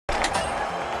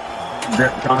The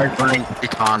guy's running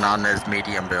Econ on his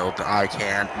medium build. I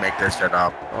can't make this shit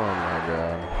up. Oh my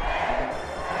god.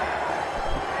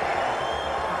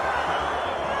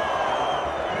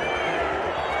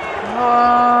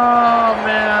 Oh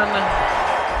man.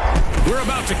 We're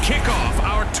about to kick off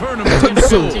our tournament in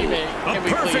Seoul. A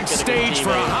perfect stage for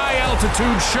a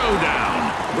high-altitude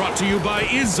showdown. Brought to you by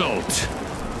Izolt.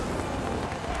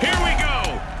 Here we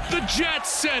go. The Jet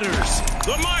Setters.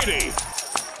 The Mighty.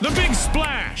 The Big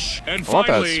Splash. And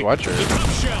finally, the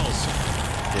Tough Shells.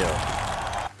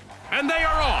 Yeah. And they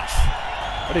are off.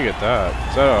 How do you get that?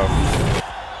 Is that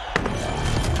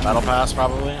a... Battle Pass,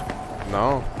 probably?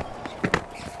 No.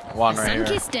 One right here.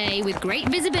 Sun-kissed day with great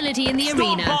visibility in the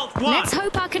arena. Let's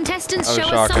hope our contestants show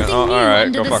us something oh, new right,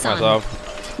 under go the fuck sun.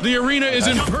 myself. The arena is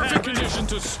in perfect condition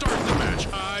to start the match.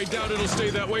 I doubt it'll stay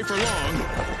that way for long.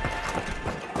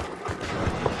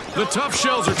 The Tough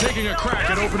Shells are taking a crack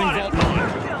at opening Vault 1.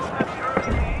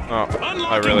 Oh,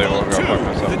 I really will go fuck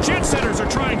myself. The Jet Setters are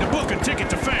trying to book a ticket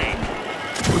to fame.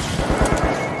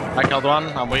 I killed one.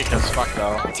 I'm weak as fuck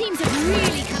though. Our teams have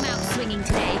really come out swinging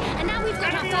today, and now we've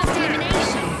got our first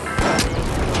elimination.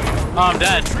 Oh, I'm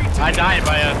dead. I died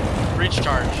by a breach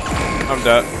charge. I'm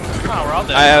dead. Oh, we're all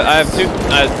dead. I have two.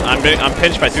 I'm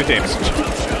pinched by two teams,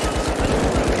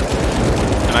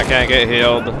 and I can't get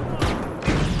healed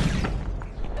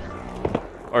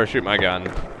or shoot my gun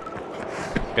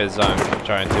because I'm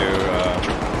trying to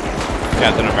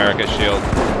Captain America's shield.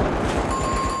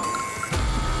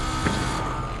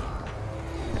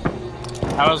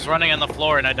 I was running on the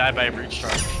floor and I died by a breach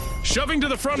charge. Shoving to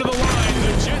the front of the line,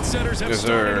 the Jet Setters have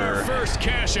started our first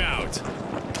cash out.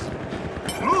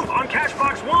 Move on cash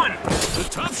box 1. The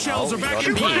Tough Shells are back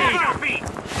in play.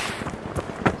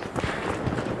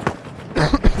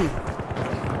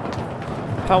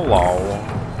 Hello.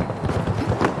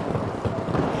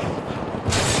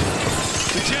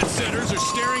 The Jet Setters are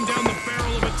staring down the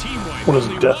barrel of a team wipe. What is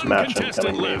Only death one match contestant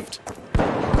gonna mean? left.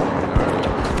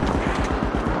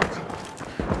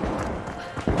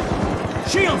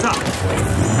 Shields up.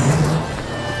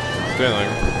 Feeling.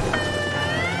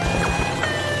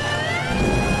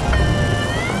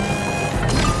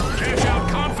 Cash out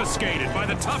confiscated by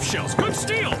the Tough Shells. Good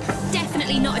steal.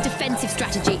 Definitely not a defensive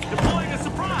strategy. Deploying a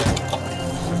surprise.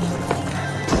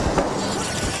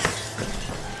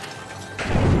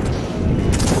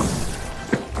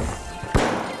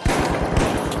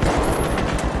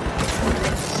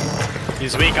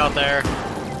 He's weak out there.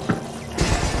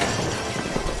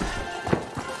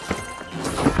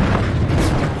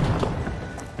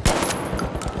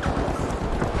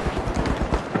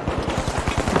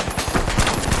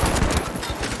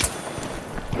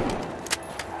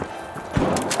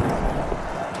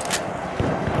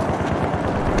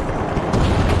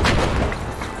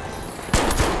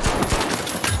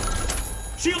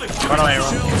 Run away,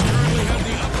 run.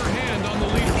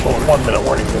 Well, 1 minute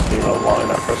warning this being online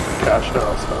after us to cash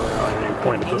out, so I don't have any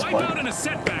point at this point. And a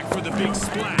setback for the Big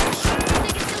Splash.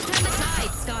 They can still turn the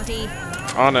tide, Scotty.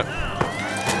 On it.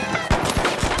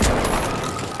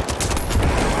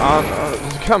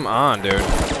 Come on, dude. With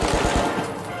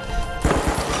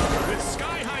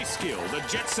sky-high skill, the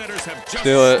Jet Setters have just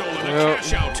Steal it. stolen a Yep.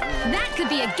 cash out. That could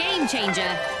be a game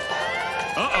changer.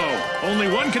 Uh-oh. Only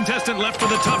one contestant left for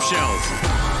the Tough Shells.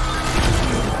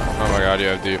 Oh my god, you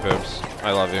have defibs.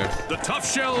 I love you. The Tough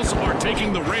Shells are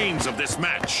taking the reins of this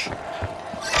match.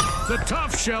 The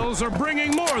Tough Shells are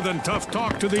bringing more than tough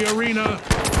talk to the arena.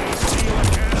 They steal a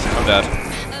cash out. I'm dead.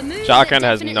 A move Shotgun that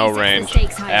has definitely no sets the range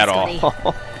stakes high, at all.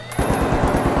 Scotty.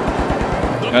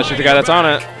 Gotta shoot the guy that's on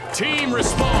it. Team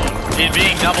respond. He's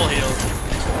being double healed.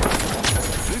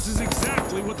 This is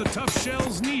exactly what the Tough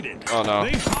Shells needed. Oh no.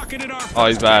 They pocketed our Oh,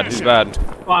 he's first bad. cash He's out. bad.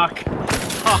 Fuck.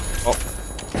 Oh.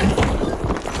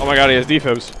 Oh my god, he has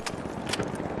defibs.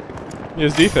 He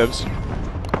has defibs.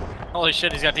 Holy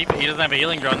shit, he's got deep. He doesn't have a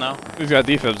healing drone though. He's got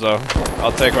defibs though.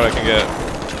 I'll take what I can get.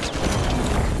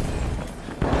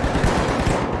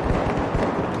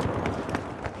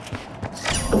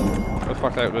 Where the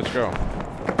fuck that bitch go?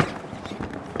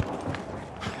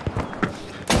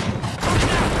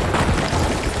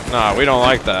 Nah, we don't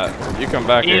like that. You come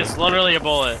back He here. is literally a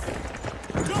bullet.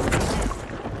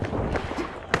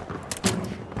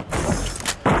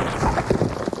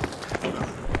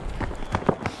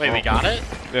 Wait, we got it?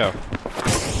 Yeah.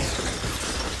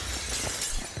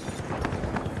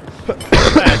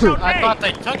 I thought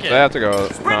they took it. They have to go.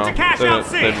 No, to cash out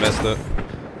C. they missed it.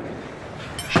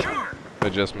 They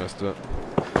just missed it.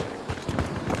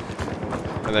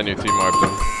 And then you team wiped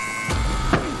them.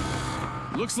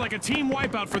 Looks like a team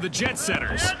wipeout for the Jet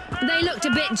Setters. They looked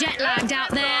a bit jet-lagged out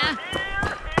there.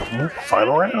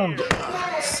 Final round.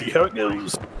 See how it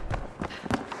goes.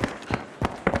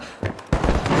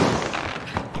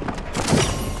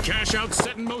 cash out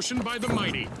set in motion by the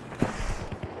mighty.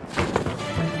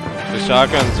 The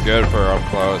shotgun's good for up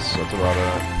close. That's about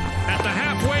it. At the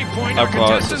halfway point, Up our close,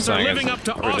 contestants this are thing living is up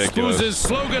to ridiculous. Ospooz's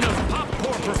slogan of Pop,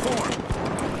 Pour, Perform.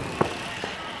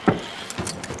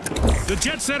 The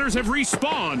Jet Setters have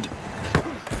respawned.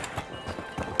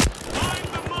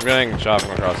 I'm getting shot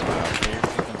from across the map.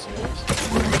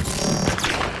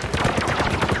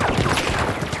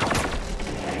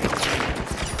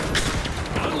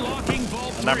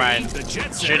 Never mind.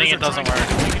 Shooting it doesn't work.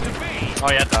 Oh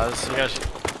yeah, it does. You guys.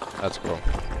 That's cool.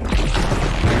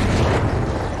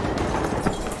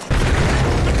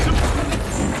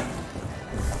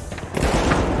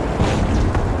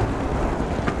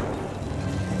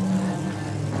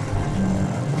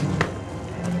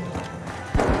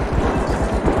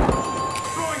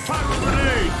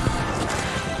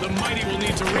 The mighty will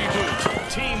need to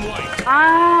reboot. Team White.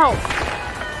 Ow!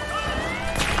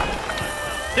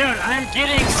 Dude, I'm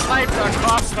getting sniped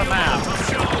across the map.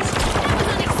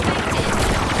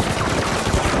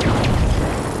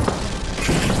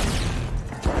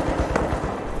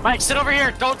 Mike, sit over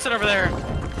here. Don't sit over there.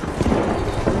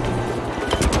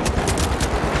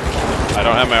 I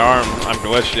don't have my arm. I'm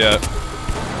glitched yet.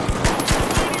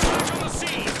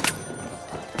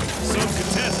 Some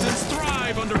contestants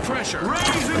thrive under pressure. We're about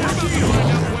to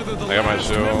find out whether the I got my last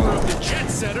shield. member of the Jet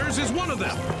Setters is one of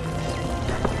them.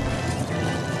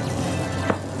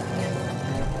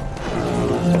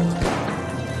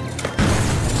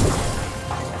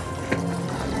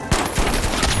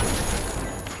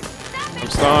 I'm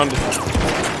stunned.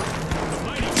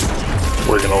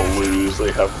 We're gonna lose.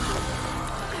 We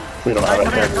don't have a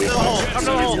heavy. Come to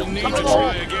the hole. Come to the hole.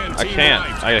 I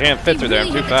can't fit through there.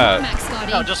 I'm too fat.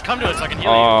 No, just come to it so I can heal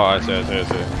Oh, you. I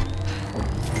see.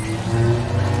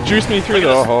 Juice me through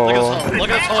the hole. Look at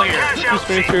this hole here. Juice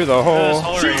me through the Look at this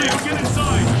hole. hole right here. Get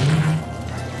inside.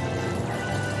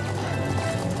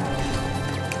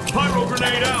 Pyro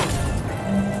grenade out.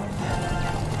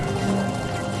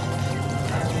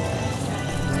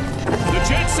 The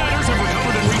Jet Setters have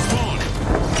recovered and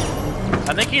respawned.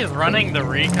 I think he's running the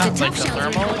recon, The like tough the shells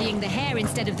are thermal. embodying the hare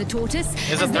instead of the tortoise.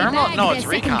 Is it as they thermal? bag No, their it's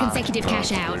second recon. consecutive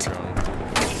cash out.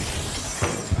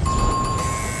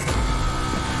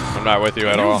 I'm not with you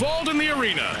at New all. vault in the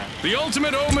arena. The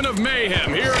ultimate omen of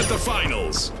mayhem here at the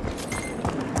finals.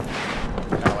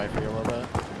 Gotta wait for you a little bit.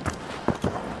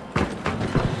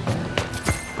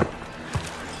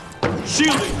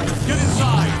 Shielding, get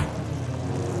inside.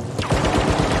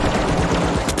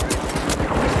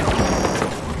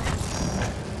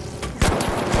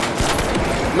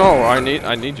 No, I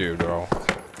need you, bro.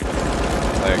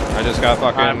 Like, I just got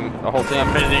fucking a whole team.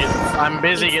 I'm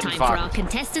busy It's getting time for our fucked.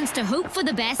 contestants to hope for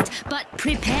the best, but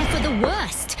prepare for the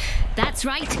worst. That's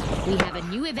right, we have a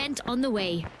new event on the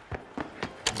way.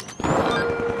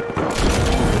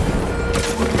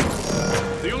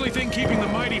 The only thing keeping the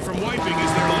mighty from wiping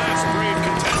is their last brave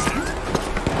contestant.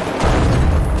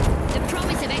 The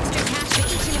promise of extra cash for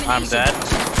each elimination. I'm dead.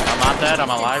 I'm not dead. I'm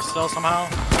alive still somehow.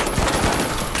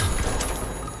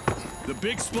 The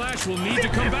big splash will need to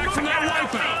come back from that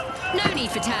wipeout. No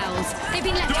need for towels. They've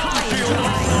been left high and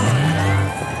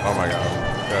dry. Oh my god.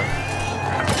 Okay.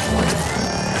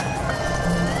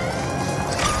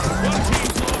 One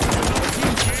team's lost, another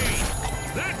team's gained.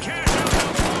 That cash out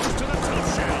goes to the tough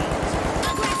shells.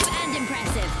 Aggressive and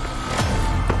impressive.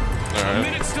 A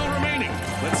minute still remaining.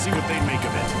 Let's see what they make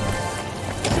of it.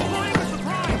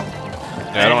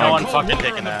 Yeah, I don't no want one fucking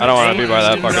taking that. I don't want to be by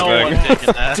that fucking No one thing.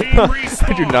 taking that. Team respawn.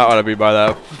 I do not want to be by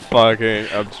that fucking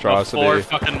Got monstrosity. 4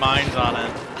 fucking mines on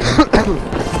it.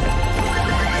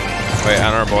 Wait,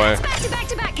 on our boy.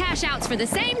 Back-to-back cash outs for the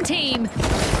same team.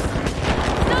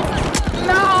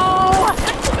 No!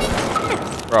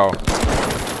 Bro.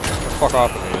 Fuck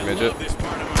off with me, midget. This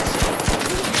part of our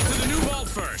show. To the new vault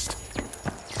first.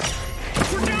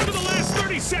 We're down to the last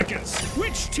 30 seconds.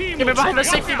 Which team Get me will behind the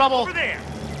try- safety bubble. Over there.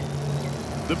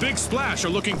 The Big Splash are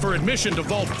looking for admission to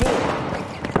Vault 4.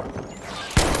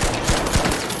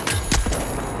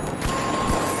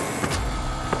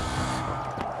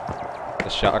 The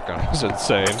shotgun is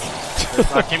insane.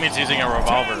 Kimmy's using a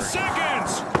revolver. 10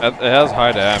 seconds. It has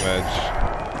high damage.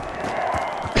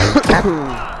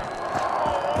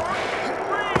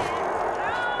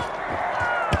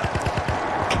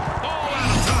 All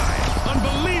out of time.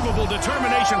 Unbelievable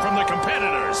determination from the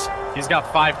competitors. He's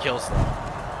got 5 kills though.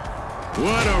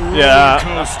 What a roller Yeah,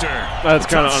 coaster. that's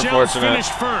The kinda tough shells unfortunate.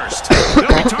 Finished first.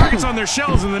 There'll be targets on their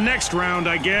shells in the next round,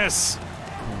 I guess.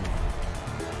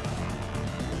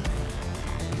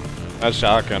 That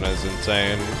shotgun is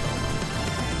insane.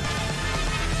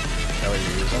 That what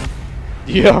you're using?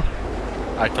 Yeah.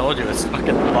 I told you, it's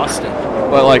fucking busted.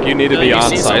 But like, you need to be You on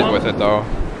see site someone? with it though.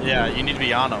 Yeah, you need to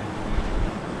be on them.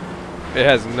 It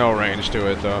has no range to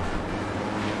it though.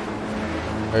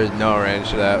 There's no range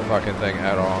to that fucking thing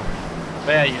at all.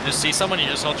 But yeah, you just see someone, you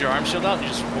just hold your arm shield out, and you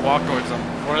just walk towards them.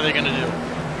 What are they gonna do?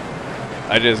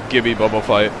 I just gibby bubble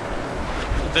fight.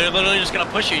 They're literally just gonna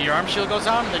push you. Your arm shield goes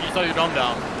down, then you throw your dome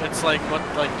down. It's like, what,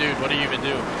 like, dude, what do you even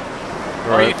do?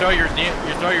 Or Right. you throw your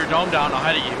dome down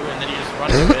ahead of you, and then you just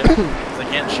run into it because they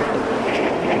can't shoot.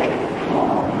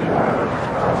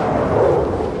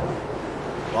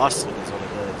 Boston is what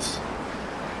it is.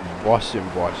 Boston.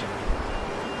 Boston.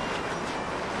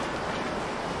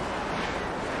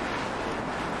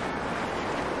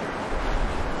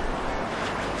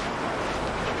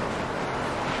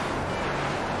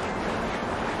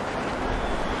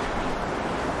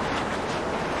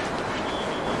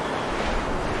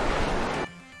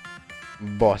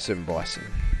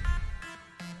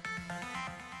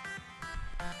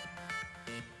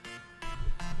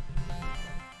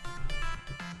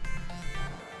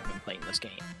 I've been playing this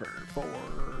game for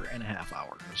 4.5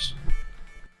 hours.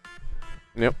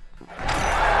 Yep.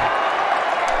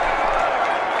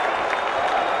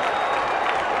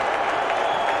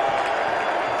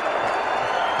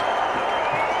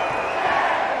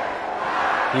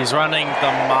 He's running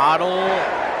the model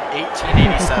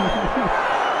 1887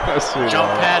 That's sweet.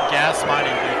 jump pad gas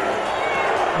mining vehicle.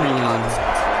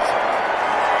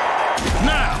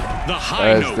 Now, the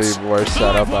high That's notes. the worst the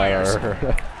setup I live ever wires, heard.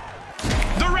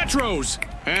 The retros.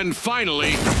 And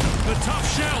finally, the tough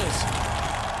shells.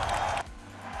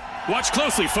 Watch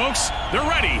closely, folks. They're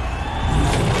ready.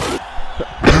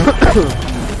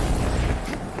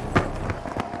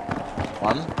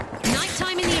 One.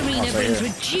 Nighttime in the arena brings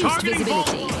reduced Targeting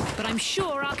visibility, but I'm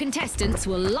sure our contestants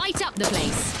will light up the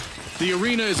place. The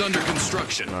arena is under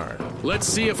construction. All right. Let's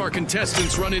see if our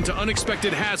contestants run into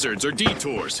unexpected hazards or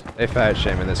detours. They fat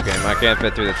shame in this game. I can't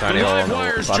fit through the The tiny hole in live the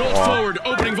wires fucking jolt wall. forward,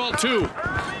 opening Vault 2.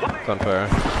 It's unfair.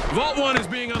 Vault 1 is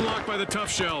being unlocked by the tough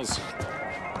shells.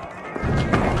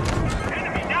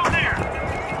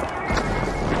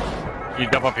 You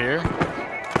jump up here.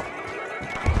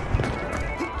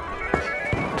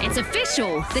 It's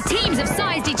official. The teams have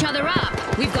sized each other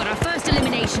up. We've got our first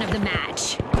elimination of the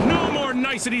match. No more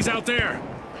niceties out there.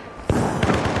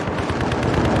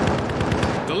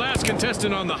 The last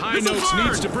contestant on the high notes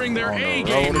needs to bring their A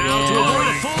game now to avoid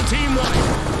a full team wipe.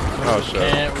 Oh shit.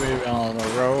 And we're on the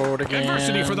road again.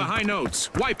 Adversity for the high notes.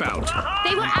 Wipeout.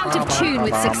 They were out of tune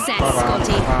with success,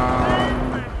 Scotty.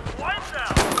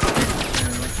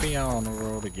 Be on the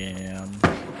road again.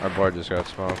 Our board just got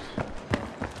smoked.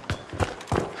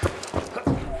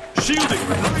 Shielding.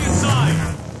 Hurry inside.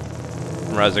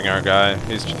 I'm resing our guy.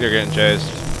 You're getting chased.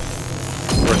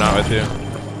 We're not with you.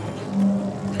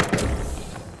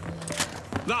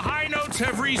 The high notes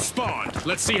have respawned.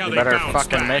 Let's see how You they better bounce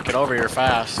fucking back. make it over here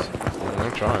fast.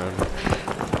 I'm trying.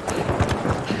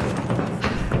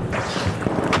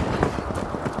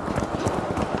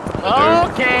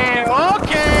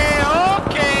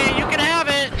 Okay, you can have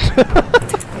it.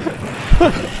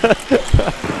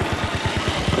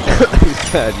 He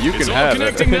said, you It's can all have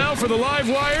connecting it. now for the live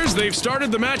wires. They've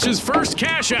started the match's first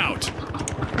cash out.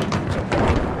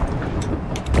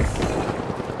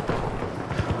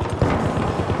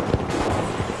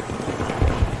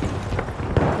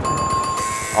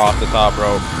 Off the top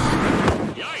rope.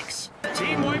 Yikes.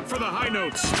 Team wipe for the high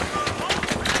notes.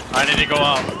 I need to go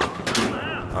out.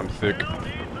 I'm thick.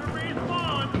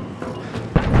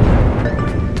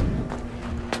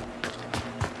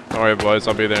 Don't worry, boys.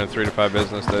 I'll be there in 3 to 5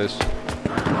 business days.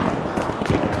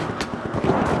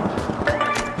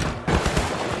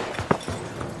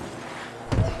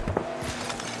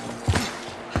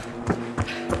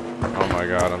 Oh my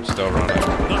god, I'm still running.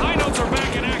 The high notes are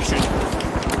back in action.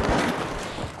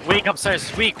 Weak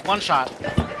upstairs, weak, one shot.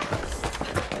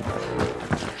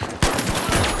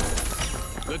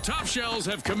 The top shells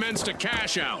have commenced a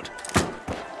cash out.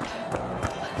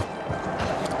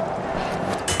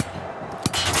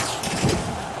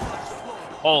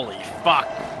 Holy fuck.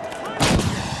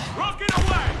 Rocket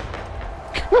away!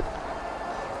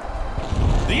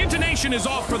 The intonation is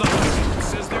off for the high notes,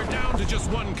 says they're down to just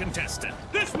one contestant.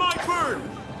 This might burn!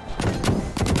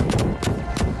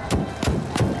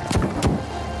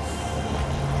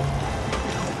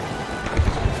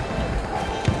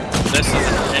 This is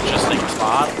an interesting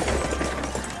spot.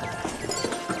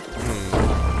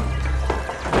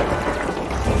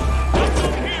 What's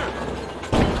over here?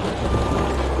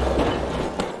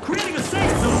 Creating a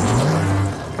safe zone!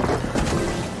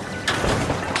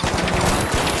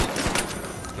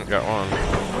 I got one.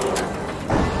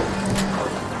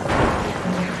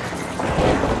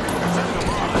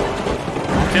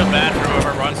 feel bad for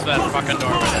whoever runs to that fucking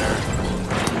door over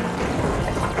there.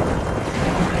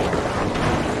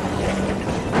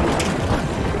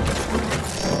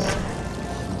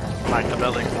 Like the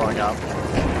building's blowing up.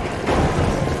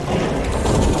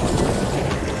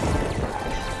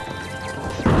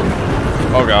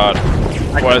 Oh god.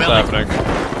 Like What is happening?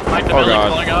 Like the Oh building's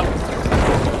god. blowing up.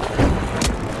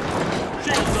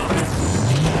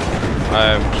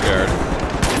 I'm scared.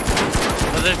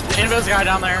 There's an invis guy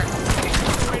down there.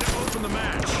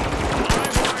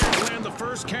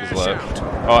 He's lit.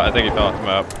 Oh, I think he fell off the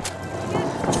map.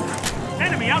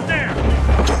 Enemy out there!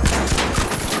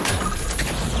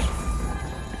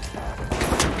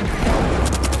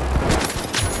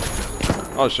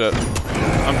 Oh shit.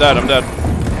 I'm dead, I'm dead.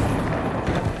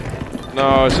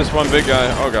 No, it's just one big guy.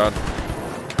 Oh god.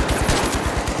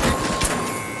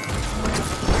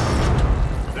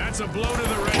 That's a blow to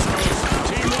the Red Rose.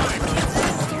 Team wiped.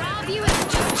 For our viewers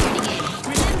just tuning in,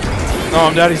 remember that team No,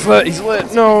 I'm dead. He's lit. He's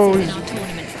lit. No. in our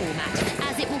tournament format,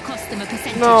 as it will cost them a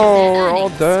percentage No, of their we're all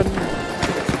earnings. dead.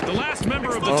 The last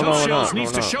member of the Oh, no, Tough we're Shells not.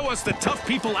 needs No, to we're not. show us that tough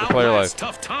people Player outlast life.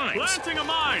 tough times. Planting a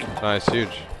mine. Nice,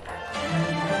 huge.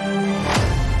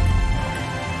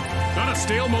 Not a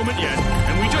stale moment yet,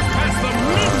 and we just passed the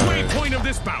midway point of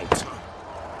this bout.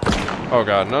 Oh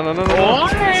god. No, no, no, no.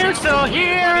 Why are you still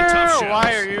here? Tough shells.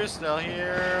 Why are you still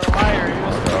here? Why are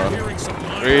you still Hearing some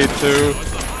 3, 2.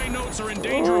 as the high notes are in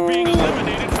danger of being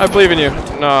eliminated. I believe in you.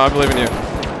 No, I believe in you.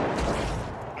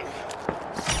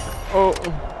 Oh.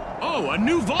 Oh, a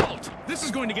new vault. This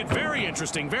is going to get very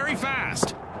interesting very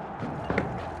fast.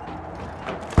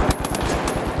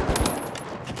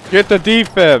 Get the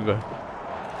defib.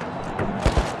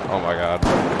 Oh my god.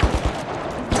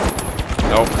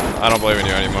 Nope. I don't believe in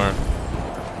you anymore.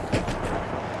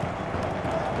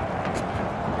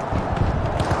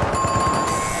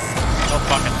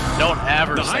 Don't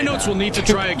ever The say high notes that. will need to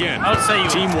try again. I would say you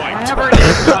Team wiped. never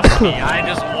did trust me. I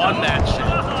just won that shit.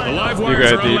 The live You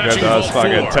wires got are defib. unlatching That was vault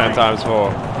fucking 4. 10 times full.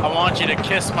 I want you to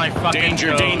kiss my fucking Danger,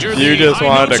 toes. danger. You The just high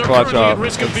wanted notes to are clutch currently at up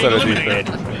risk of instead being of eliminated.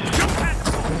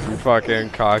 defib. You fucking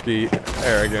cocky,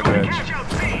 arrogant bitch.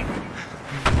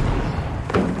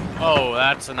 Oh,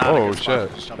 that's not a Oh good spot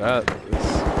shit. to jump That is...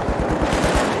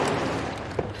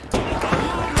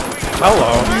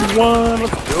 Hello.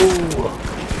 Let's go.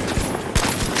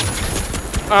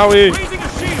 Owie. Raising a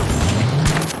shield.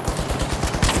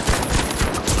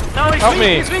 No, he's Help weak,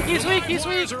 me. he's weak, he's weak, he's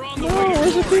weak. Wires are on the No, way.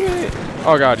 where's the teammate?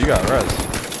 Oh god, you got res.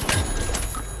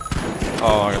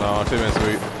 Oh no, teammate's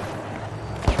weak.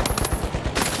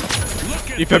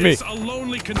 Look at You fit me. this, a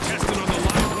lonely contestant on the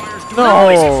live wires.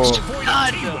 No.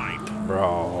 God.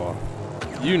 Bro.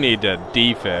 You need to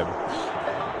defib.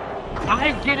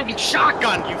 I'm getting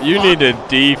shotgun, You fuck. need to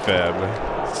defib.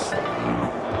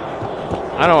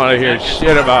 I don't want to hear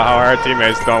shit about how our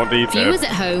teammates don't defib. Viewers at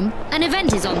home, an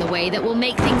event is on the way that will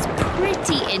make things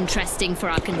pretty interesting for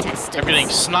our contestants. I'm getting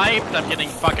sniped, I'm getting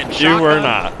fucking shotgun. You were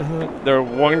not. There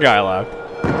was one guy left.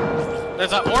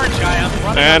 There's an orange guy on the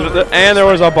front. And there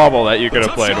was a bubble that you could have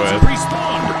Tough played Shells with. have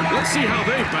respawned. Let's see how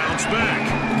they bounce back.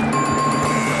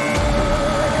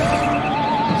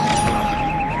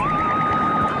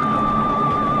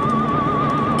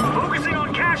 Focusing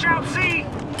on cash out C.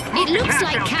 It looks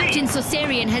like Captain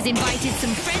Saucerian has invited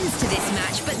some friends to this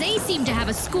match, but they seem to have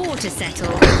a score to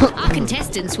settle. Our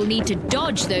contestants will need to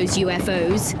dodge those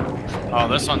UFOs. Oh,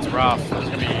 this one's rough. There's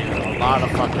gonna be a lot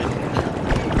of fucking...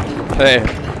 Hey,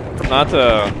 not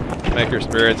to make your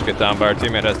spirits get down, but our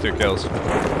teammate has 2 kills.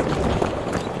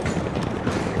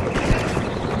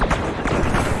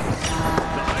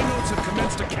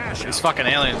 These fucking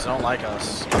aliens don't like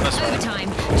us. This way. Overtime,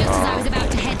 just as I was about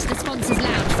to head to the sponsors'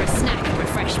 lounge for a snack and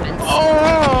refreshments.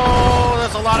 Oh,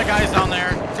 there's a lot of guys down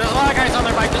there. There's a lot of guys down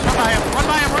there, Mike. Just run by him. Run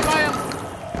by him. Run by him.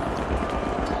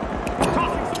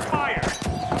 Tossing some fire.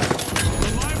 The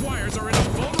live wires are in a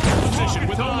vulnerable position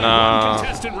with only No. one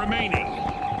contestant remaining.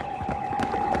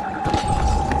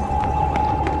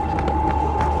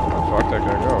 Where the fuck that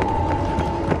guy go?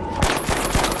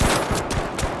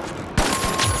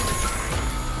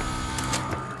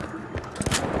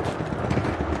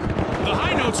 The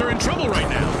high notes are in trouble right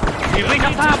now. You think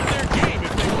up top? Their game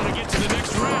if they want to get to the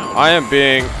next round. I am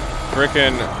being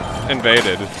frickin'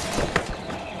 invaded.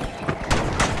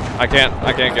 I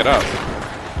can't get up.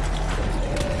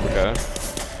 Okay.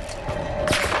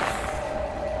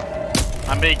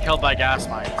 I'm being killed by gas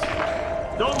mines.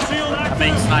 Don't feel that. I'm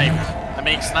being sniped. I'm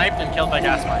being sniped and killed by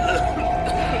gas mines.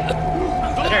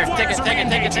 Here, take it, take it,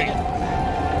 take it, take it.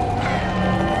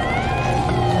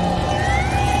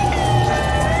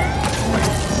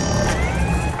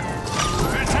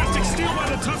 Fantastic steal by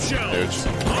the Tough Shells. Huge.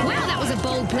 Wow, that was a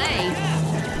bold play.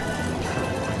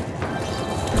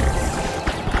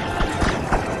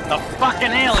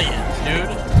 fucking aliens,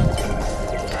 dude.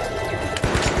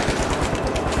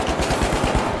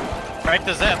 Break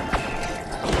the zip.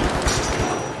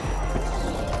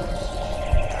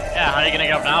 Yeah, how are you gonna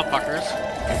get up now, fuckers?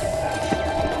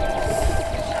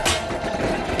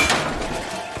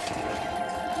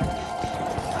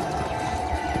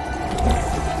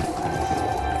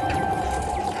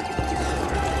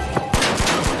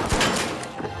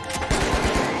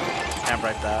 Can't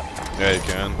break that. Yeah, you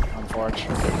can.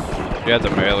 Unfortunately. You have to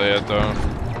melee it though,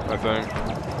 I think.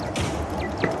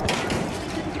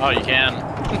 Oh, you can.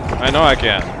 I know I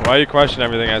can. Why you question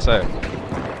everything I say?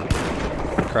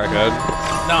 Crackhead.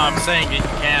 No, I'm saying you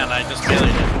can. I just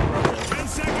meleeed it. 10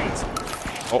 seconds.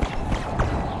 Oh.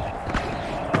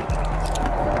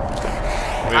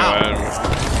 Ow. Anyway.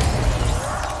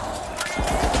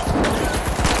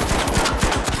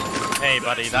 Hey,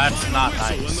 buddy, that's not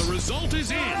Whistle, and nice. the result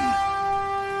is in.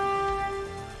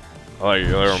 I like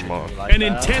the other one. Like An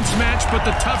that. intense match, but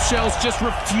the Tough Shells just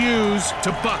refuse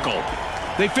to buckle.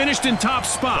 They finished in top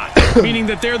spot, meaning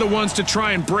that they're the ones to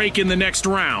try and break in the next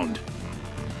round.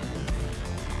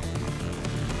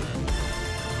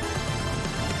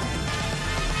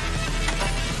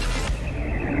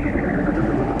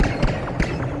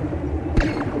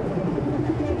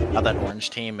 How that orange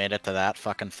team made it to that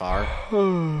fucking far.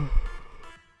 And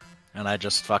I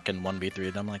just fucking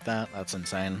 1v3'd them like that? That's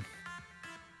insane.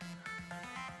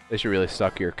 They should really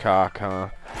suck your cock, huh?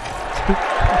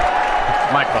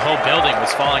 Mike, the whole building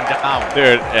was falling down.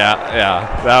 Dude, yeah.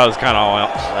 That was kind of,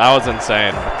 that was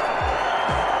insane.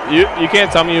 You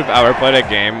can't tell me you've ever played a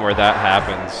game where that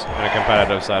happens in a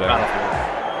competitive setting.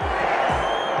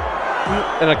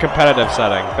 In a competitive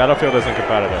setting. Battlefield isn't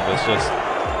competitive, it's just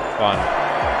fun.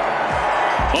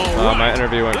 My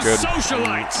interview went good.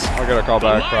 Socialites, I'll get a call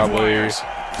back probably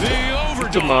the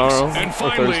Overdogs, tomorrow and or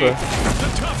finally, Thursday.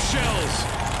 the Tough Shells.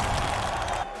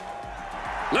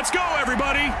 Let's go,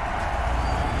 everybody!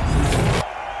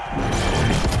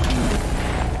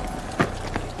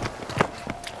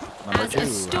 As a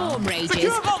storm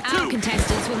rages, our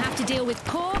contestants will have to deal with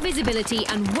poor visibility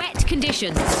and wet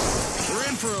conditions. We're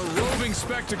in for a roving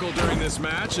spectacle during this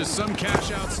match, as some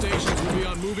cash-out stations will be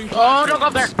on moving Oh, don't go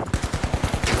up there! platforms.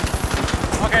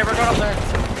 Okay, we're going up there.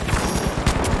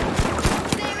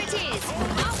 There it is.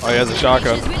 Oh, he has a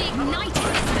shotgun. Has really ignited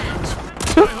this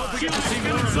match. I hope we get to see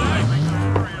more of that.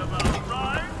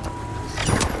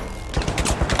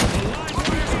 The live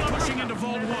wires are pushing into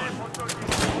Vault 1.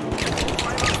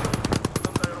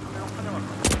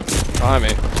 Behind me.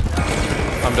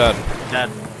 I'm dead. Dead.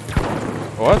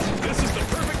 What? This is the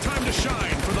perfect time to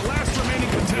shine for the last remaining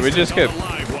contestant Did we just on get- the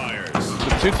live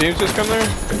wires. Did 2 teams just come there?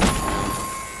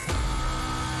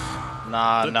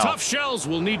 Nah, The no. Tough Shells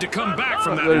will need to come back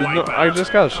from that There's no, wipeout. I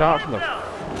just got a shot from the...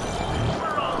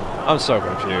 I'm so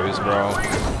confused, bro.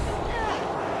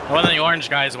 One of the orange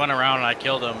guys went around and I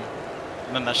killed him.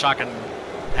 And then the shotgun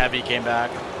heavy came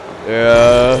back.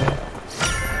 Yeah.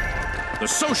 The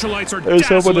socialites are There's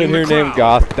someone dazzling in the here named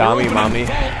crowd. Goth They're Dami opening Mommy.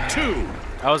 Vault 2.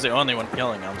 I was the only one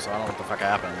killing him, so I don't know what the fuck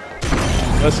happened.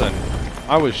 Listen,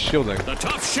 I was shielding. The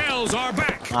Tough Shells are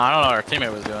back. I don't know what our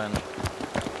teammate was doing.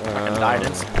 Fucking died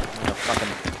instantly. The fucking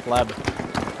pleb.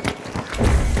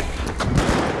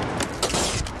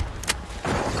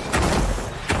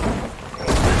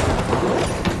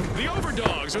 The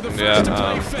Overdogs are the first Yeah, to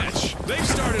play fetch. They've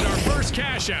started our first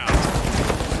cash out.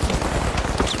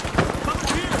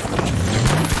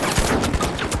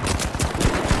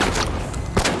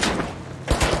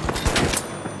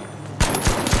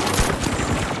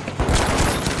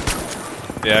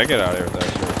 Yeah, get out of here with that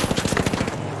shit.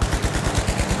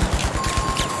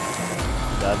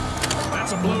 Dead.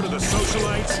 That's a blow to the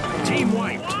socialites. Team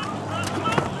wiped.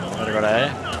 Better go to A.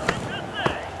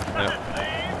 Yeah,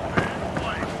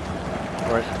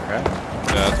 Where? Okay.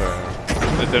 yeah, that's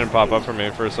alright. It didn't pop up for me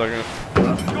for a second.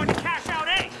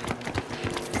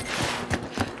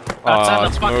 That's on the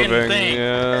it's fucking moving. thing.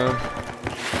 Yeah.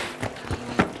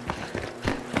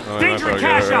 Oh, Danger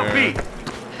cash out B.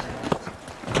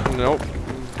 Nope.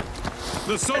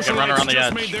 The run socialites around the just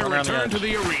edge. made their Run around the return to edge.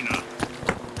 the arena.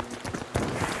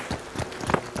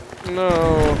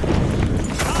 No.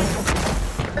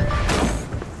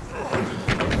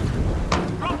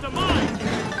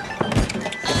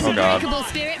 Oh god. Unbreakable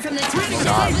spirit from the Titans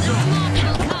over the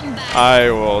phenomenal comeback. I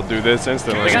will do this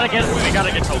instantly. We gotta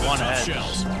get to one edge.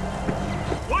 Shells.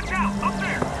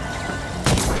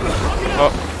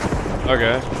 Oh.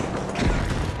 Okay.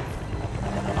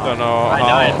 Don't know I how.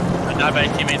 died. I died by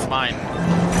a teammate's mine.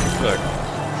 Look.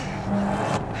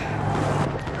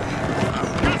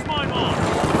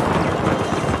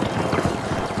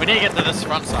 We need to get to this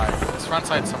front side. This front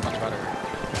side's so much better.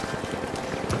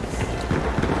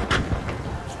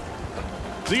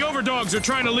 The Overdogs are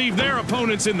trying to leave their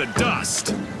opponents in the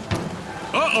dust.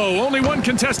 Uh-oh, only one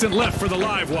contestant left for the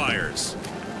live wires.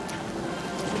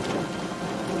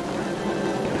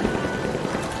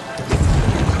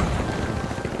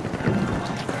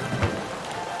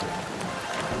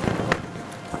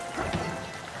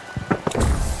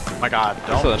 Oh my god,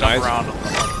 don't That's a jump nice around.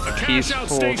 A cash-out peaceful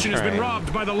station has been train.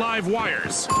 robbed by the live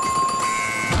wires.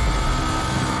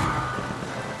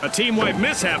 A team-wide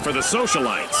mishap for the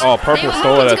socialites. Oh, They purple were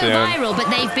stole hoping it to at go the end. viral, but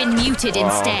they've been muted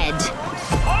instead.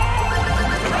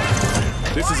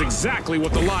 This is exactly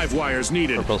what the live wires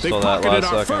needed. Purple They stole that pocketed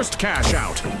last our second. first cash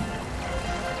out.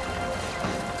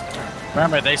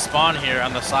 Remember, they spawn here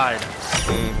on the side.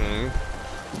 Mm-hmm.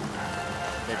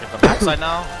 They get the backside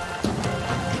now.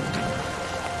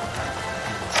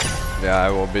 Yeah, I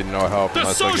will be no help The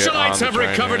unless I get on socialites the have train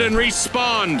recovered here. and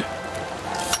respawned.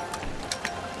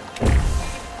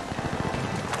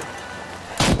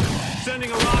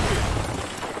 Sending a rocket.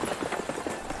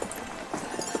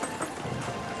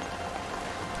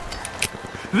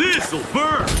 This'll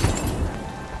burn.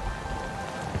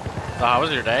 So how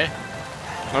was your day?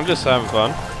 I'm just having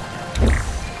fun.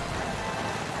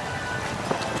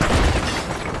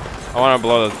 I want to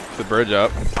blow the bridge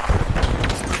up.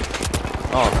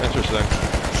 Oh, interesting.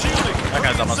 That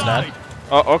guy's almost dead.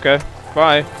 Oh, okay.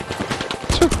 Bye.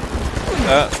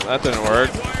 that didn't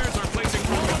work. Wires are placing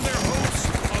all of their hopes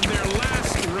on their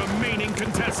last remaining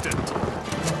contestant.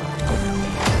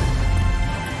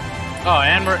 Oh,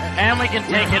 and we can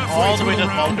take it all the way to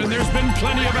round, and the there's been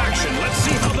plenty of action. Let's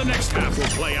see how the next half will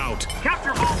play out.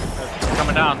 Capture ball. They're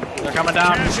coming down. They're coming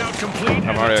down. Cash out complete.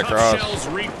 I'm already and the across. tough shells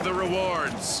reap the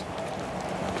rewards.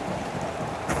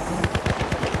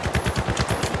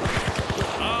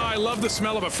 I love the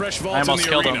smell of a fresh vault I in almost the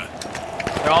killed arena.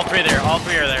 him. They're all three there. All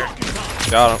three are there.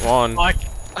 Got it. One. Fuck.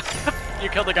 You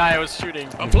killed the guy I was shooting.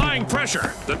 Applying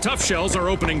pressure. The tough shells are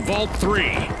opening Vault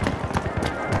 3.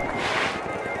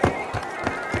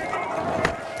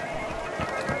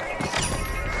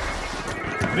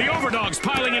 The Overdogs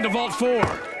piling into Vault 4.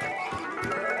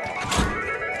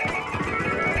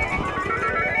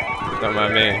 Don't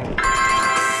mind me.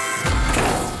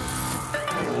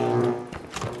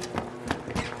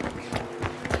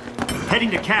 Heading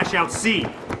to cash out C.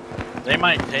 They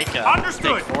might take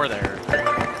Understood. take 4 there.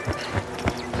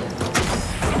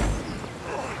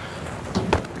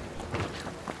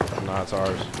 No, it's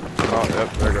ours. Oh,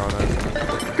 yep, they're going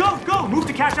there. Go, go! Move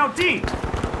to cash out D.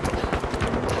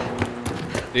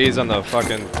 D's on the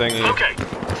fucking thingy. Okay.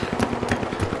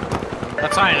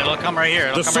 That's fine. It'll come right here.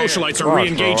 It'll The come right here. socialites are Fuck, bro, I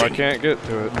re-engaging. can't get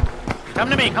to it. Come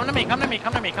to me. Come to me. Come to me.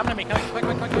 Come to me. Come to me. Come, quick,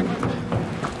 quick, quick, quick, quick.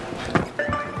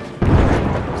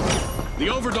 The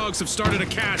Overdogs have started a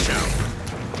cash out.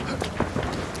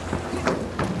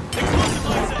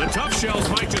 The tough shells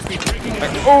might just be breaking it.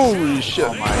 Holy shit.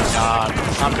 Oh my god.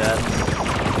 I'm dead.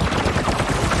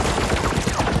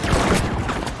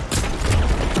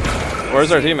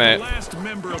 Where's our teammate? Last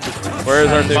member of the tough Where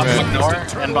is our Butt fuck teammate?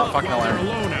 nowhere and butt fuck nowhere.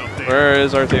 alone out there. Where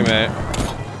is our teammate?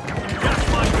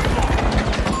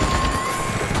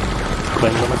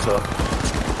 Clean limits up.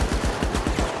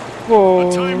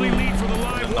 A timely lead for the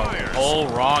live wires. Whole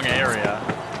wrong area.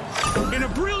 In a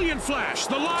brilliant flash,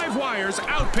 the live wires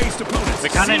outpaced opponents. We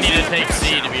kind of need to sealing take a C,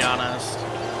 cash to be honest. out.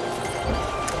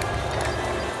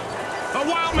 A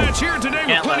wild match here today with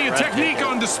Can't let plenty of Red technique take it.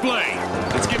 on display.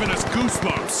 It's given us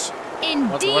goosebumps.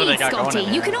 What do they Indeed, got going Scotty.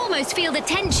 in You there? can almost feel the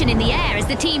tension in the air as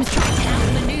the teams try to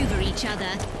outmaneuver each other.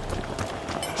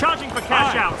 Charging for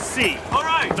cash out C. All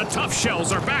right. The tough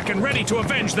shells are back and ready to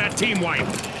avenge that team wipe.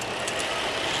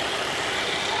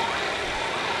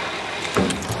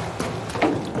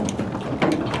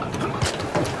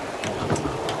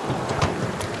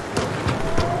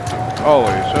 Holy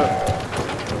shit.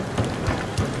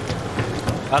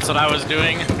 That's what I was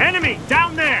doing. Enemy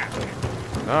down there.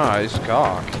 Nice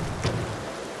cock.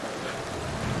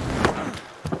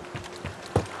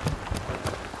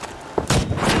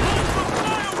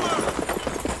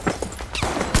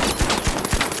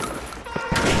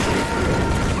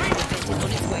 On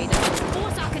its way to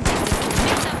force our contestants to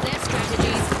mix up their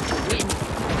strategies to win.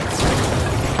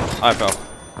 I fell.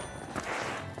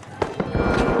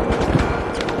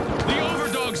 The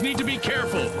Overdogs need to be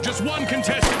careful. Just one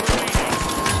contestant remaining.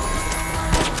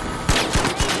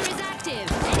 Laser is active.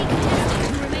 Any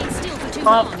contestant who remains still for too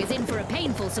long is in for a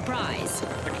painful surprise.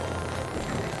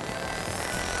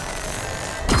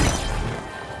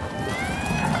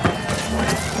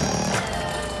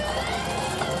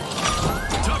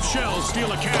 Tough shells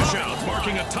steal a cash out,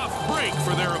 marking a tough break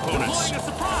for their opponents.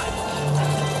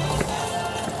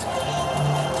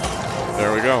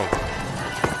 There we go.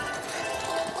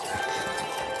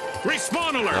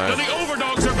 Respawn alert! Nice. The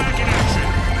Overdogs are back in action!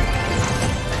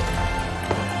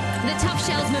 The Tough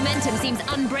Shell's momentum seems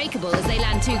unbreakable as they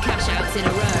land 2 cash outs in a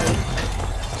row.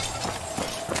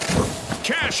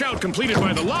 Cash out completed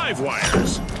by the live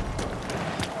wires.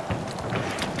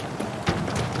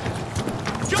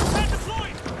 Jump pad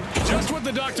deployed! Just what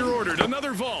the doctor ordered,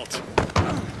 another vault.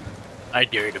 I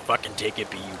dare you to fucking take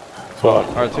it, BU. Fuck.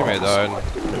 Our teammate died.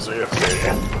 Is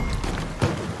AFK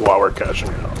while we're cashing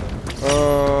out. I'm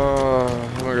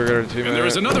gonna go get our teammate. And there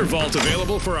is another vault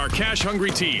available for our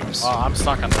cash-hungry teams. Oh, I'm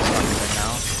stuck on this one right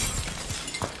now.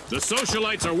 The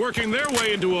socialites are working their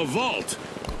way into a vault.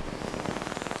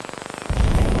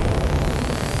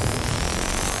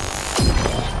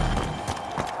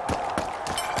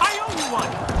 I owe you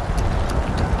one.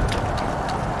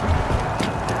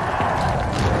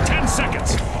 10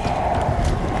 seconds.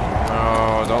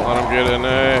 No, don't let him get in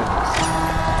there.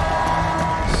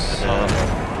 Son of a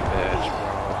bitch, bro.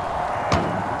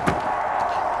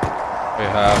 We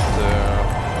have to.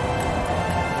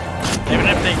 Even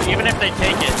if they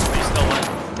take it, we still win.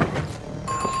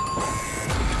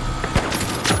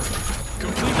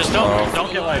 Just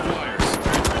don't get like.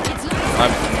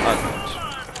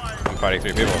 I'm fighting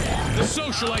 3 people. The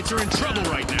socialites are in trouble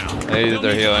right now. They're need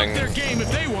to healing. up their game if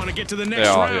they want to get to the They next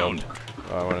all round. healed.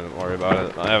 I wouldn't worry about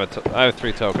it. I have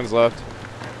 3 tokens left.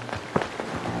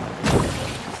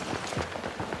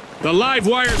 The live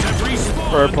wires have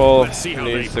respawned. Purple Let's see how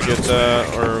needs they to get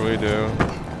that, or we do.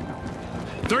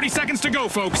 30 seconds to go,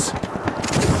 folks.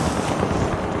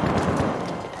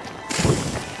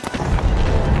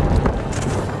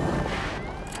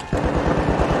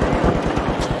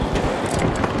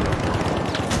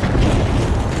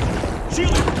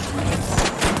 Shield.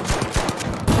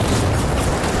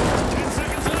 10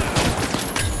 seconds left.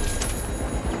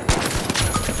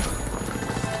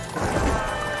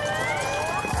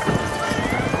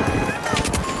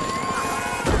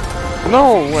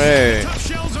 No way! Tough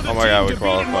shells are the Oh my god, we team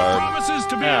defeating what qualified. promises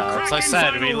to be a Yeah, as I cracking said,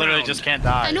 final we literally round. just can't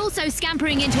die. And also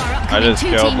scampering into our I upcoming just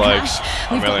 2-team killed like clash,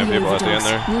 a we've got million the people at the end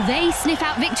Overdogs. there. Will they sniff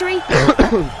out victory?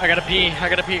 I gotta pee. I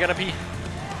gotta pee. I gotta pee.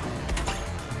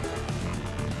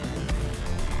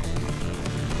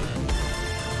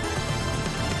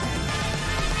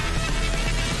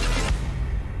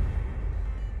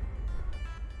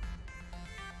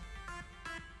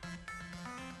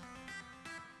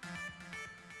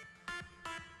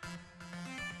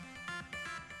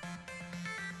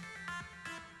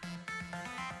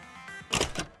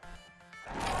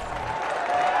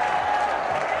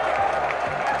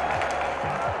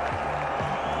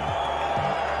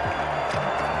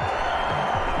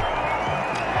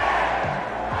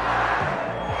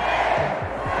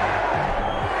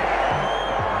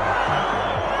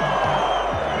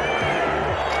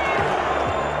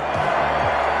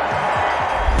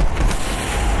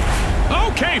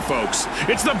 Okay, folks,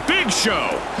 it's the big show.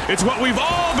 It's what we've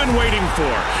all been waiting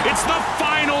for. It's the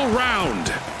final round.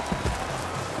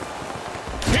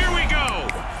 Here we go.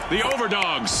 The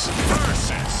Overdogs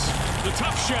versus the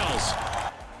Tough Shells.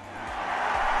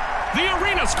 The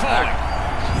arena's calling.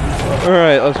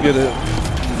 Alright, let's get it.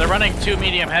 They're running 2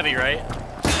 medium heavy, right?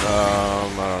 I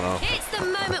don't know. It's the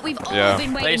moment we've all Yeah.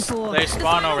 been waiting for. They spawn The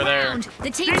final over there. round.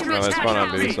 The team to No, reach they spawn on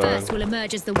cash B out side. first will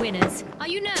emerge as the winners. Are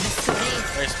you nervous, Scotty?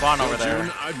 They spawn over there.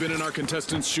 June, I've been in our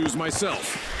contestants' shoes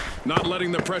myself. Not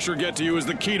letting the pressure get to you is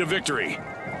the key to victory.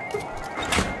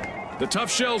 The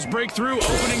Tough Shells break through,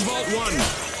 opening Vault 1.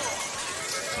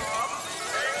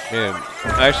 Yeah.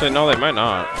 Actually, no, they might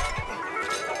not.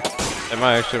 They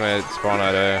might actually spawn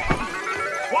at A.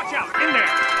 Watch out, in there.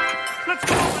 Let's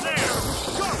go over there.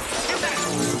 Go, get that.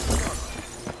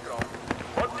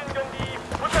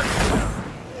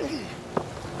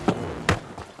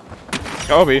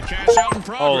 Kobe. Cash out in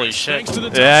progress. Holy shit. Thanks to the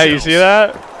Tough Yeah, you Shells. see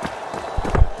that?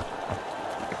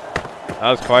 That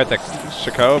was quite the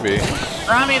Shakobi.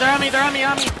 They're on me. They're on me. They're on me.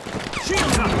 On me.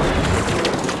 Shields up.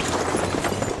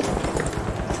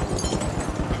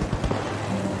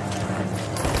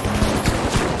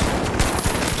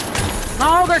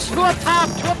 No, there's 2 up top.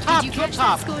 2 up top. Did you 2 up catch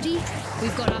top. that, Scotty?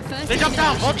 We've got our first. They jump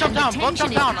down. Both jump elimination down. and Both jump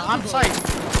the down. tension is On site.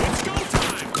 It's go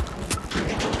time.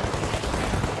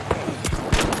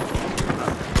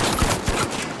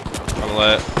 I'm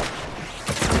lit.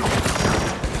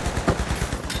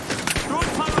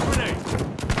 Throwing pyro grenade.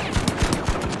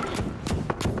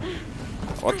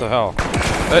 What the hell?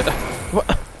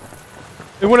 What?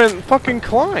 It wouldn't fucking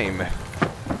climb.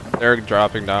 They're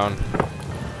dropping down.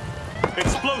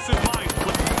 Explosive mine.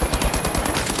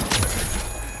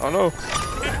 Oh no.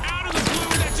 And out of the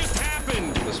blue, that just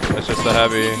happened. It's just a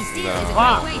heavy. Steal is a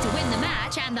No. great way to win the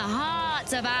match and the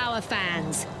hearts of our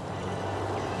fans.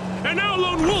 And now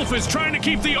Lone Wolf is trying to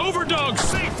keep the Overdogs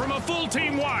safe from a full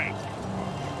team wipe.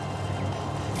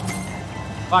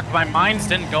 Fuck, my mines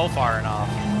didn't go far enough.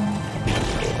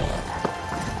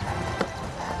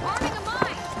 Arming a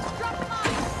mine. Drop a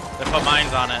mine. They put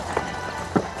mines on it.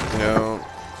 No.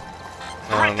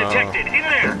 Threat detected. In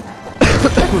there.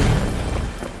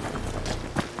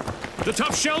 The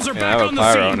tough shells are Yeah, I back have a on the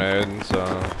pyro scene. nade,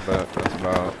 so but that's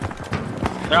about.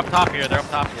 They're up top here. They're up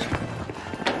top here.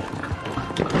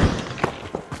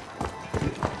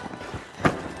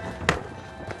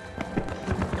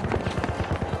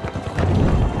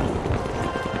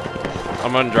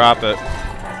 I'm gonna drop it.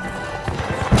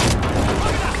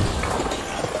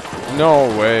 No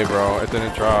way, bro. It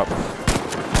didn't drop. It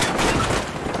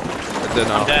did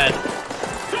not. I'm dead.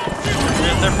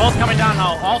 They're both coming down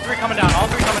now. All three coming down. All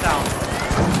three coming down.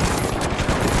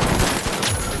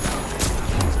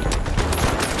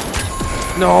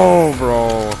 No,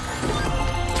 bro.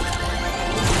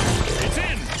 It's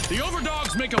in. The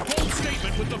Overdogs make a bold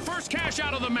statement with the first cash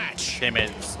out of the match.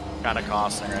 Teammates kind of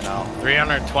costing right now.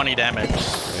 320 damage.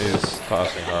 He's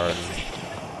tossing hard.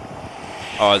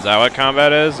 Oh, is that what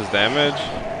combat is? Is damage?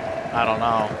 I don't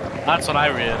know. That's what I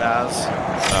read it as.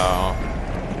 No.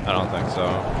 I don't think so.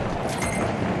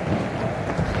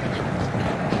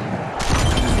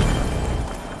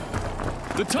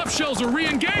 The tough shells are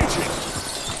re-engaging.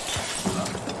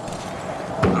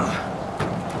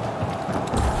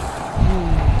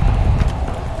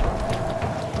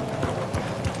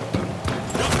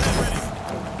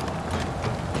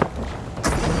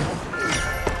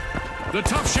 The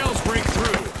tough shells break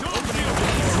through.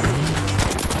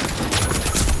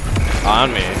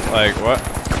 On me. Like, what?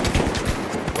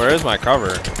 Where is my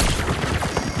cover?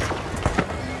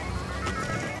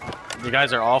 You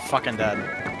guys are all fucking dead.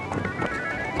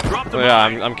 Drop the Yeah,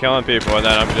 mine. I'm killing people and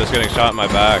then I'm just getting shot in my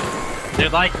back.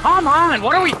 Dude, like, come on!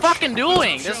 What are we fucking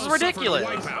doing? This is Shells ridiculous.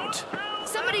 suffered wipeout.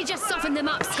 Somebody just soften them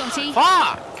up, Scotty.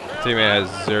 Fuck! Teammate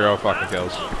has 0 fucking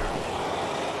kills.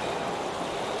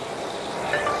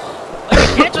 Like,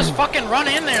 you can't just fucking run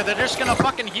in there. They're just gonna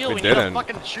fucking heal. We We need to didn't.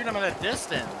 fucking shoot them at a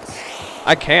distance.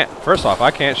 I can't. First off,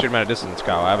 I can't shoot him at a distance,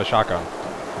 Kyle. I have a shotgun.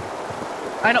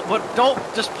 I know, but don't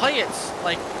just play it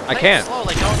like. I Play can't. It slow.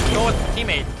 Like, don't go with the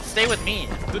teammate. Stay with me.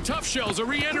 The tough shells are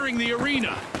re-entering the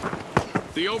arena.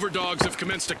 The Overdogs have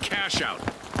commenced a cash out.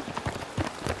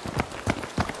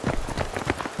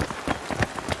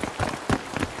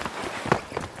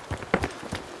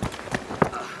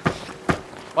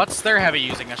 What's their heavy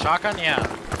using? A shotgun? Yeah. I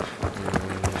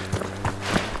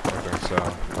think so.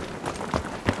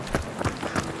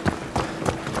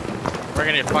 We're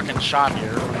gonna get fucking shot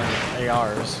here from the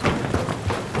ARs.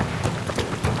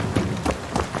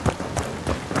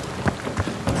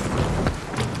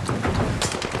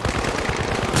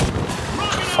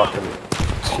 Fucking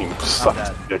team sucks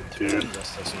dead. dick, dude.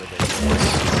 This is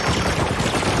ridiculous.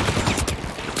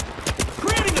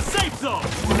 Creating a safe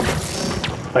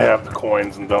zone. They have the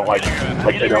coins and don't like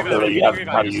they don't really have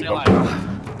how to use them.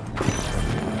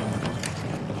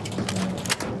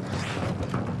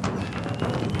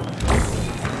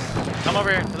 Come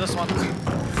over here to this one.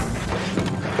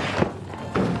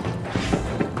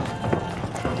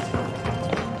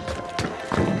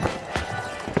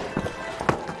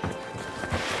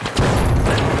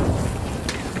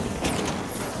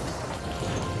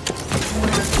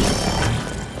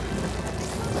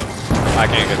 I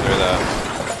can't get through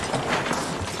that.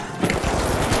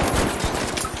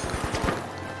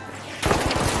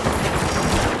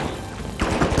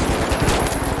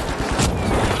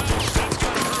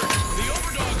 The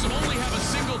Overdogs only have a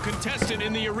single contestant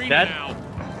in the arena Dead? now.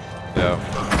 Yeah.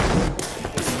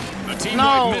 A team-wide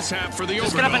No! mishap for the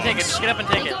Just Overdogs. get up and take it. Just get up and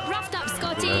take They it. got roughed up,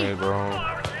 Scotty. Hey, bro.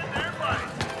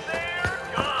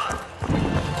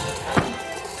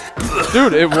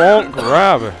 Dude, it won't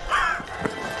grab.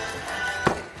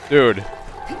 Dude.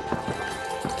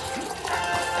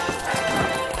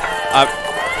 I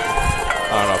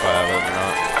don't know if I have it or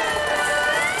not.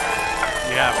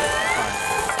 You have it.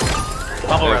 Fine.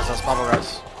 Bubble Yeah. res. That's bubble res.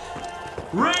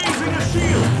 Raising a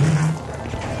shield.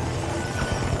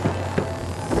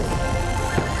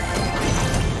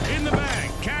 In the bag.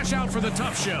 Cash out for the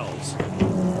tough shells.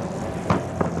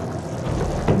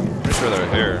 Pretty sure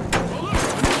they're here. Oh, look.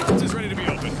 The box is ready to be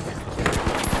opened.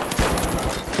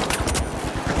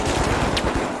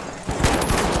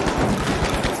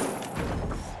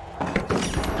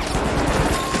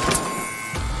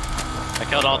 I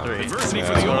killed all three. Adversity Yeah.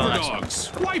 for Let's the go to the next one.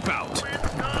 Overdogs. Wipeout.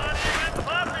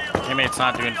 Teammate's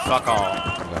not doing fuck all.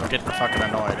 I'm getting fucking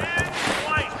annoyed.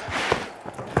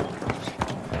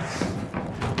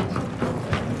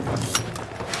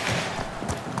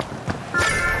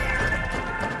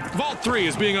 Vault 3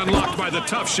 is being unlocked by the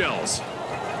tough shells.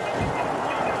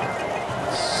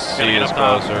 C is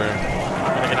closer.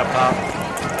 Gonna get up top.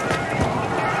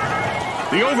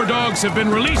 The Overdogs have been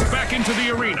released back into the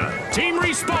arena. Team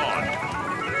respawn.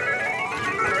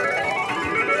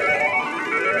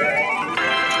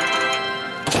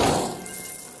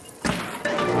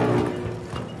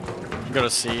 Go to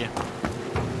C.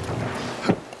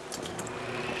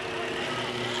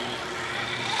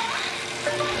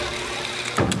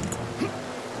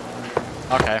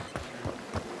 Okay.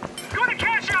 Go to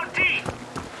cash out D.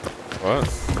 What?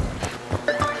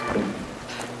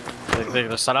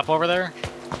 They're set up over there?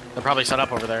 They're probably set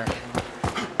up over there.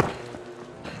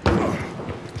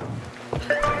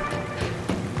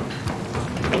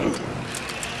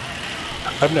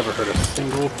 I've never heard a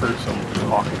single person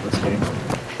talk in this game.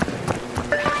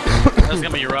 This is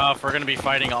gonna be rough. We're gonna be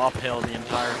fighting uphill the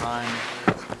entire time.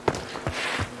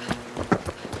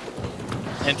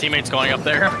 And teammates going up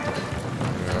there.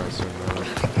 Yeah, I see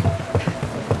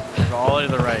that. Go all the way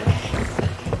to the right.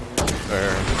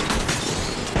 There.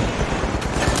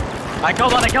 I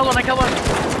killed one, I killed one, I killed one!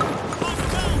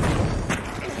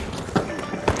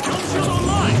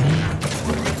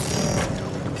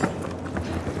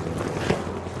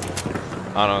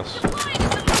 On us.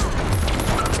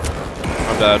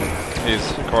 I'm dead.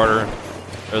 He's a quarter.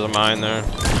 There's a mine there.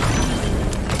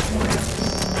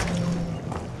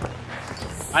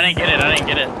 I didn't get it, I didn't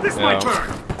get it. This might burn.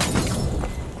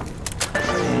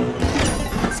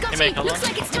 Scotty, looks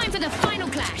like it's time for the final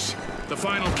clash. The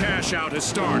final cash out has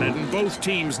started, and both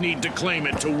teams need to claim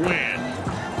it to win.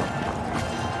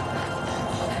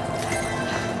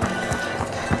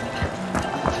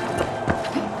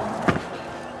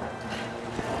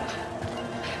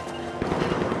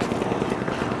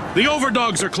 The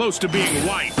Overdogs are close to being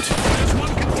wiped. There's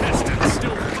one contestant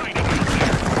still fighting out there.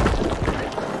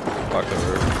 Fuck the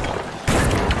roof.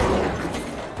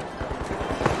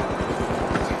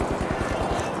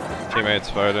 Teammates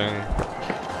fighting.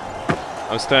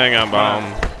 I'm staying on bomb.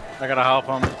 I gotta help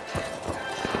him.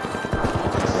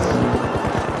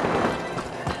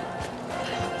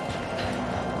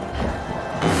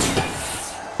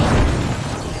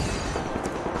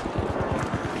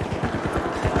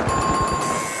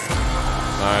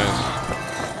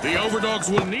 Nice. The Overdogs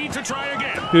will need to try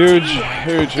again. Huge,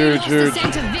 huge, They huge, lost the huge.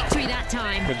 scent of victory that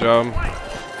time. Good job.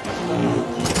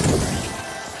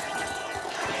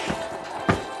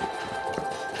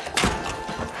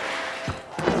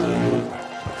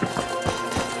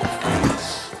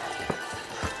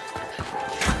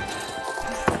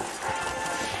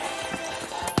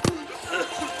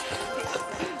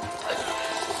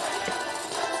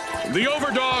 The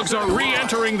Overdogs are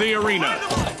re-entering the arena.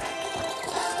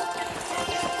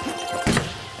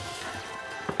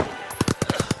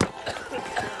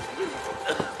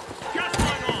 Just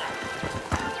one off.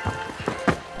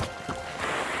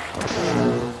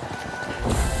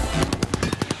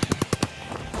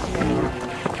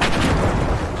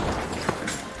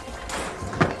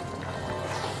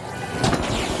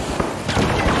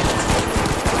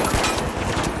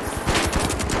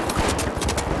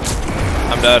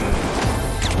 I'm dead.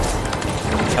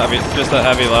 Heavy, just a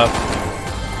heavy left.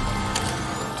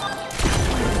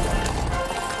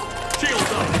 Shields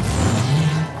up.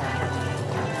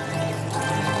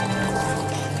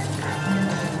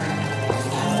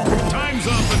 Time's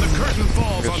up and the curtain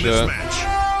falls Good on shit. this match.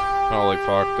 Holy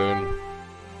fuck, dude.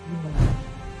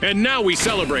 And now we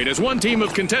celebrate as one team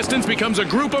of contestants becomes a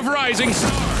group of rising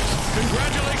stars.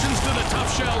 Congratulations to the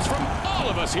tough shells from all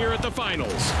of us here at the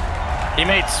finals.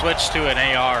 Teammates switched to an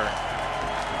AR.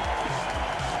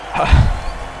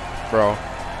 Bro.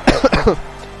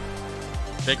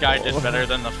 Big guy did better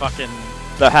than the fucking...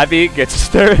 The heavy gets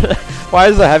stirred. Why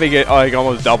does the heavy get like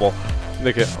almost double?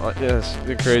 Look at, yes,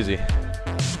 you're crazy.